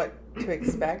idea what to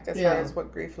expect as far as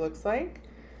what grief looks like.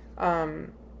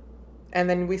 And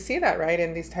then we see that, right,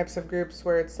 in these types of groups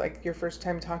where it's like your first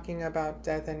time talking about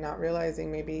death and not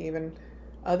realizing maybe even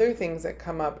other things that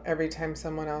come up every time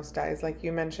someone else dies. Like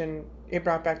you mentioned, it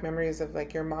brought back memories of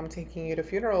like your mom taking you to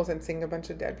funerals and seeing a bunch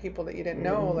of dead people that you didn't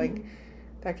know. Like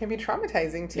that can be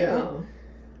traumatizing too.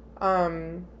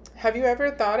 Have you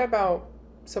ever thought about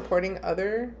supporting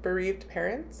other bereaved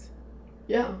parents?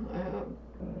 Yeah, I have.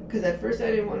 Because at first I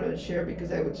didn't want to share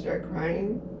because I would start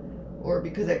crying, or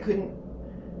because I couldn't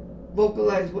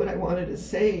vocalize what I wanted to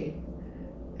say.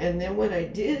 And then when I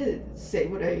did say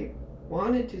what I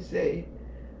wanted to say,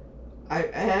 I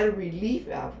had a relief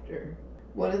after.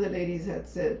 One of the ladies had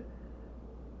said,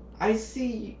 I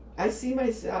see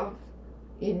myself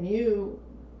in you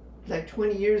like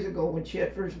 20 years ago when she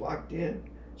had first walked in.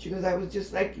 She goes, I was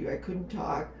just like you. I couldn't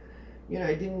talk.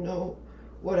 I didn't know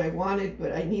what I wanted,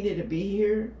 but I needed to be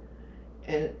here.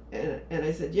 And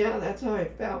I said, yeah, that's how I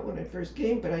felt when I first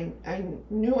came, but I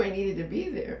knew I needed to be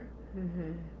there.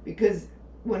 Because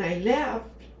when I left,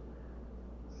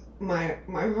 my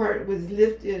heart was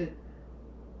lifted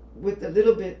with a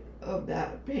little bit of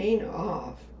that pain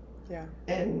off. Yeah.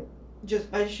 And just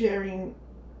by sharing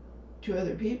to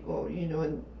other people,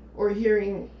 or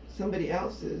hearing somebody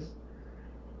else's.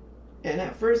 And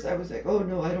at first I was like, oh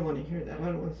no, I don't want to hear that. I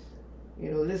don't want to,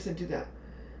 listen to that.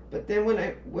 But then when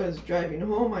I was driving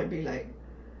home, I'd be like,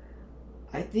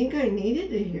 I think I needed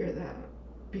to hear that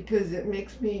because it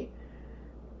makes me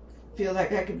feel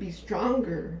like I could be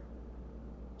stronger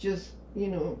just,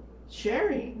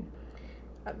 sharing.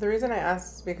 The reason I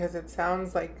asked is because it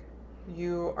sounds like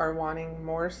you are wanting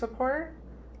more support,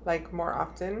 like more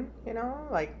often,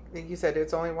 like you said,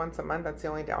 it's only once a month. That's the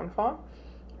only downfall.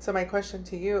 So my question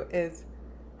to you is,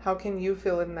 how can you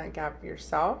fill in that gap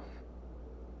yourself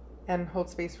and hold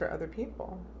space for other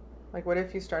people? Like, what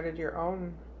if you started your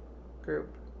own group?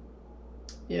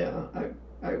 Yeah,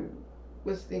 I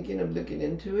was thinking of looking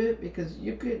into it because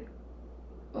you could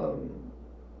do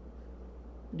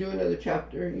another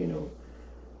chapter,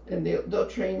 and they'll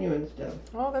train you and stuff.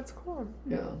 Oh, that's cool.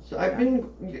 Yeah, so I've been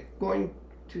going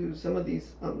to some of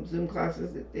these Zoom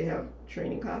classes that they have,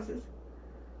 training classes,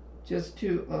 just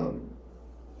to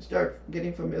start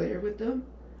getting familiar with them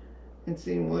and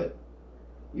seeing what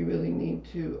you really need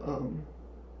to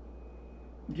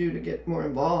do to get more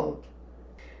involved.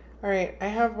 All right, I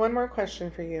have one more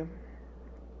question for you.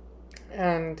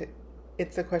 And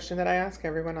it's a question that I ask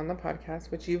everyone on the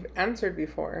podcast, which you've answered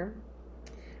before.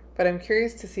 But I'm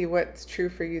curious to see what's true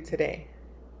for you today.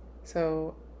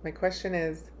 So my question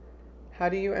is, how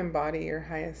do you embody your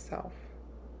highest self?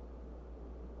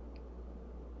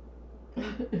 My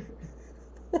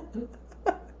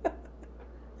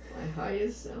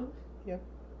highest self? Yep.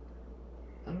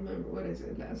 I don't remember what I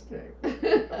said last time.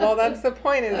 Well, that's the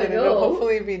point, is that it'll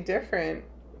hopefully be different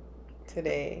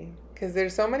today. Because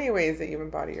there's so many ways that you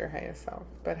embody your highest self.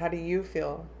 But how do you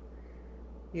feel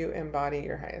you embody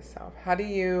your highest self? How do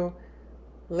you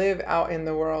live out in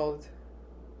the world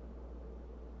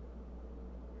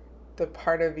the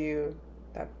part of you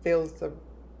that feels the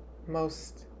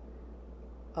most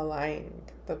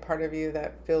aligned, the part of you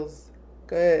that feels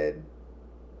good,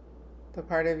 the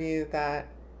part of you that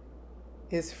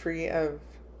is free of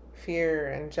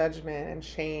fear and judgment and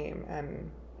shame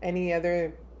and any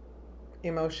other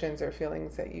emotions or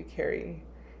feelings that you carry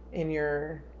in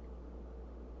your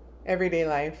everyday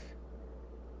life,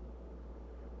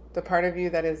 the part of you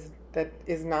that is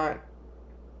not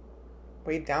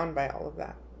weighed down by all of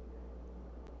that?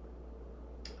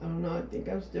 I don't know, I think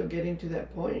I'm still getting to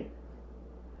that point.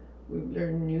 We've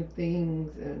learned new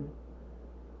things, and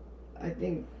I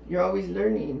think you're always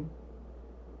learning,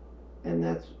 and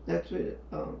that's what it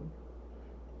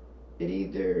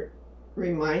either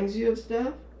reminds you of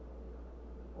stuff,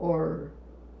 or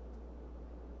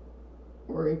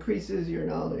increases your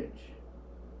knowledge.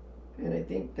 And I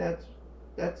think that's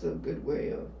a good way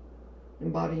of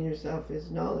embodying yourself, is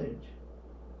knowledge.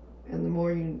 And the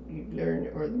more you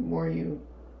learn, or the more you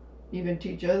even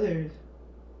teach others,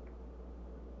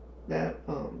 that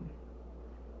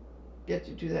gets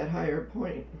you to that higher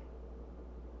point.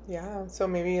 Yeah, so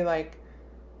maybe like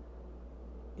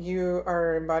you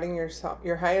are embodying yourself,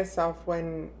 your highest self,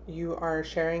 when you are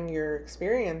sharing your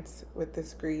experience with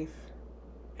this grief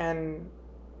and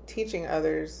teaching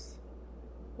others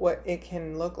what it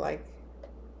can look like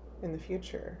in the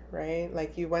future, right?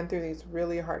 Like, you went through these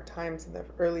really hard times in the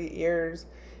early years,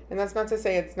 and that's not to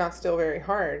say it's not still very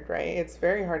hard, right? It's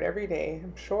very hard every day,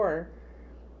 I'm sure,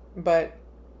 but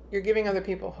you're giving other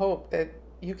people hope that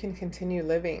you can continue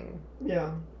living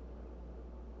Yeah.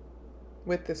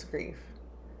 with this grief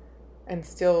and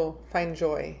still find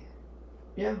joy.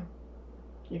 Yeah,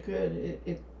 you could.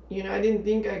 I didn't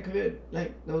think I could.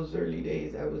 Like, those early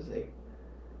days, I was like,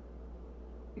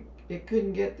 it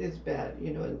couldn't get this bad,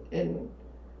 and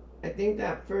I think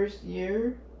that first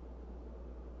year,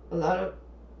 a lot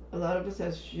of us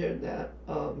has shared that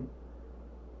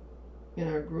in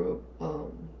our group.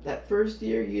 That first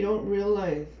year, you don't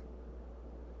realize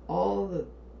all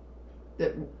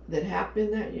that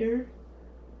happened that year,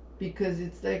 because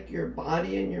it's like your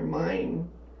body and your mind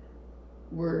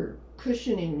were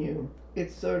cushioning you.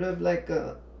 It's sort of like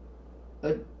a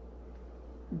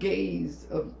gaze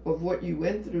of what you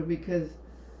went through, because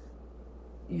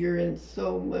you're in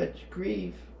so much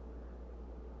grief.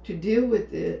 To deal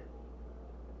with it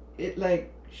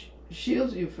like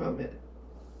shields you from it,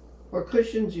 or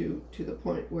cushions you to the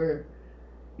point where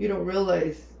you don't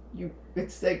realize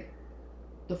it's like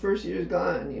the first year's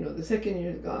gone, the second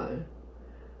year's gone,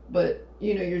 but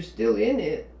you're still in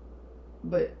it,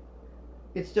 but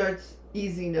it starts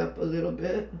easing up a little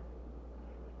bit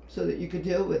so that you could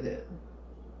deal with it.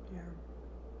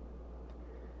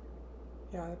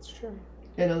 Yeah, that's true.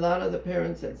 And a lot of the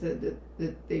parents had said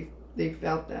that they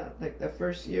felt that, like, the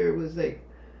first year was like,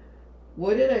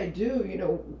 what did I do?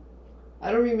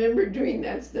 I don't remember doing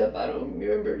that stuff. I don't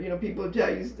remember, people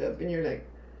tell you stuff and you're like,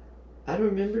 I don't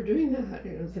remember doing that.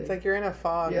 It's like you're in a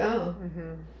fog. Yeah.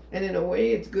 Mm-hmm. And in a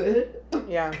way it's good.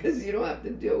 Yeah. Because you don't have to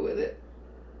deal with it.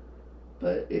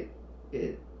 But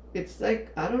it's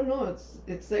like, I don't know,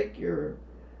 it's like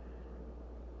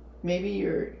maybe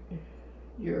your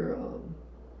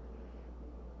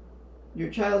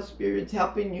child spirit's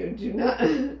helping you to not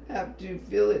have to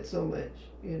feel it so much,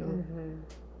 Mm-hmm.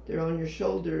 They're on your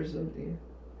shoulder or something.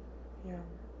 Yeah.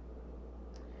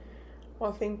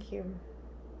 Well, thank you.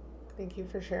 Thank you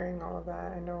for sharing all of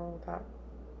that. I know that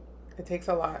it takes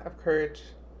a lot of courage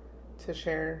to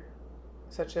share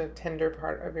such a tender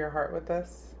part of your heart with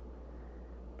us.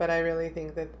 But I really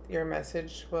think that your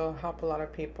message will help a lot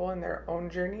of people in their own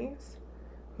journeys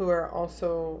who are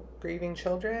also grieving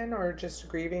children, or just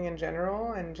grieving in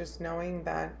general, and just knowing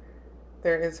that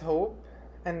there is hope,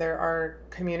 and there are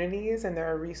communities and there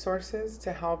are resources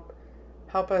to help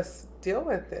us deal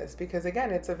with this, because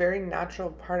again, it's a very natural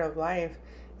part of life.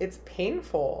 It's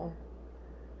painful,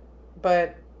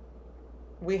 but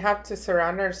we have to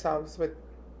surround ourselves with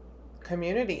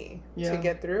community to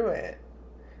get through it.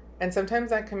 And sometimes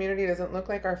that community doesn't look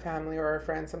like our family or our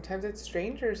friends. Sometimes it's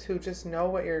strangers who just know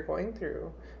what you're going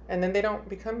through. And then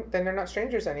they're not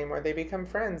strangers anymore. They become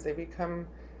friends. They become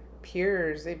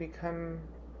peers. They become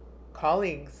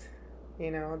colleagues.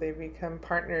 They become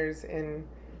partners in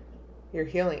your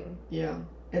healing. Yeah.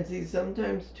 And see,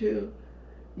 sometimes too,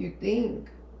 you think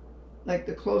like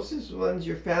the closest ones,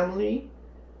 your family,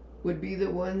 would be the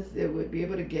ones that would be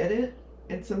able to get it.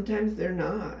 And sometimes they're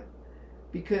not,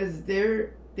 because they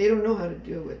don't know how to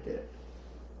deal with it.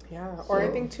 Yeah. Or I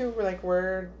think too,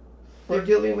 we're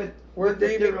dealing with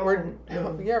grieving. their own.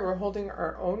 We're holding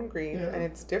our own grief, and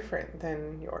it's different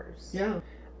than yours. Yeah.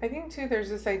 I think too, there's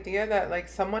this idea that like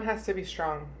someone has to be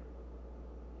strong.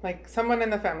 Like someone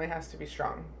in the family has to be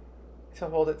strong to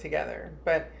hold it together.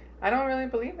 But I don't really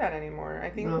believe that anymore. I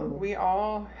think we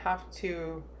all have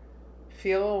to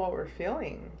feel what we're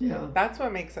feeling. Yeah. That's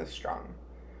what makes us strong.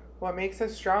 What makes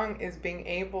us strong is being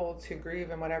able to grieve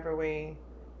in whatever way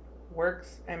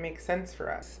works and makes sense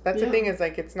for us. That's the thing, is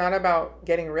like, it's not about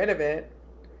getting rid of it.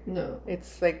 No.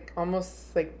 It's like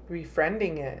almost like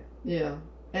befriending it. Yeah.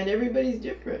 And everybody's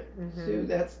different. Mm-hmm.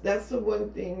 So that's the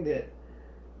one thing that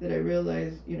I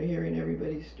realized, hearing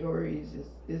everybody's stories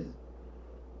is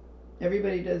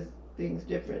everybody does things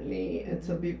differently, and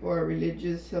some people are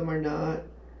religious, some are not,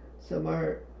 some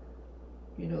are,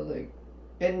 like,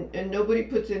 and nobody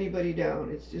puts anybody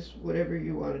down. It's just whatever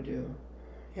you want to do.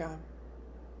 Yeah.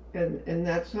 and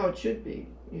that's how it should be.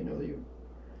 You know,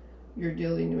 you're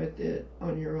dealing with it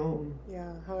on your own.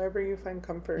 Yeah, however you find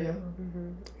comfort. Yeah.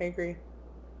 I agree.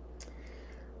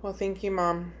 Well, thank you,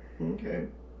 Mom. Okay.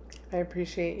 I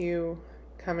appreciate you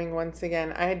coming once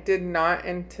again. I did not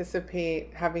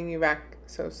anticipate having you back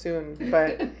so soon,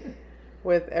 but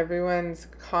with everyone's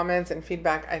comments and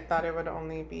feedback, I thought it would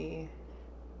only be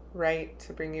right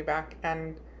to bring you back.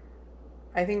 And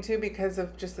I think too, because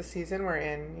of just the season we're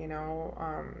in, you know,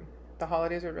 the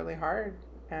holidays were really hard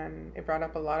and it brought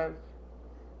up a lot of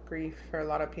grief for a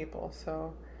lot of people.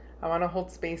 So I want to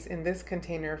hold space in this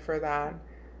container for that.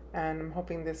 And I'm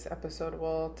hoping this episode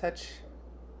will touch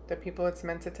the people it's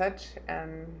meant to touch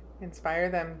and inspire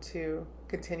them to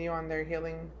continue on their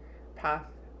healing path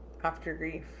after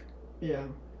grief. Yeah,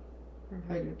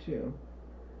 I do too.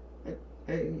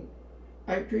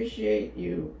 I appreciate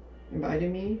you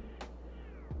inviting me,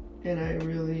 and I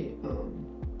really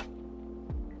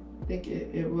think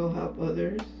it will help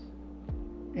others,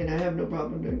 and I have no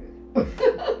problem doing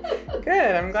it.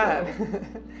 Good, I'm glad.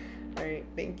 All right,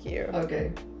 thank you.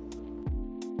 Okay.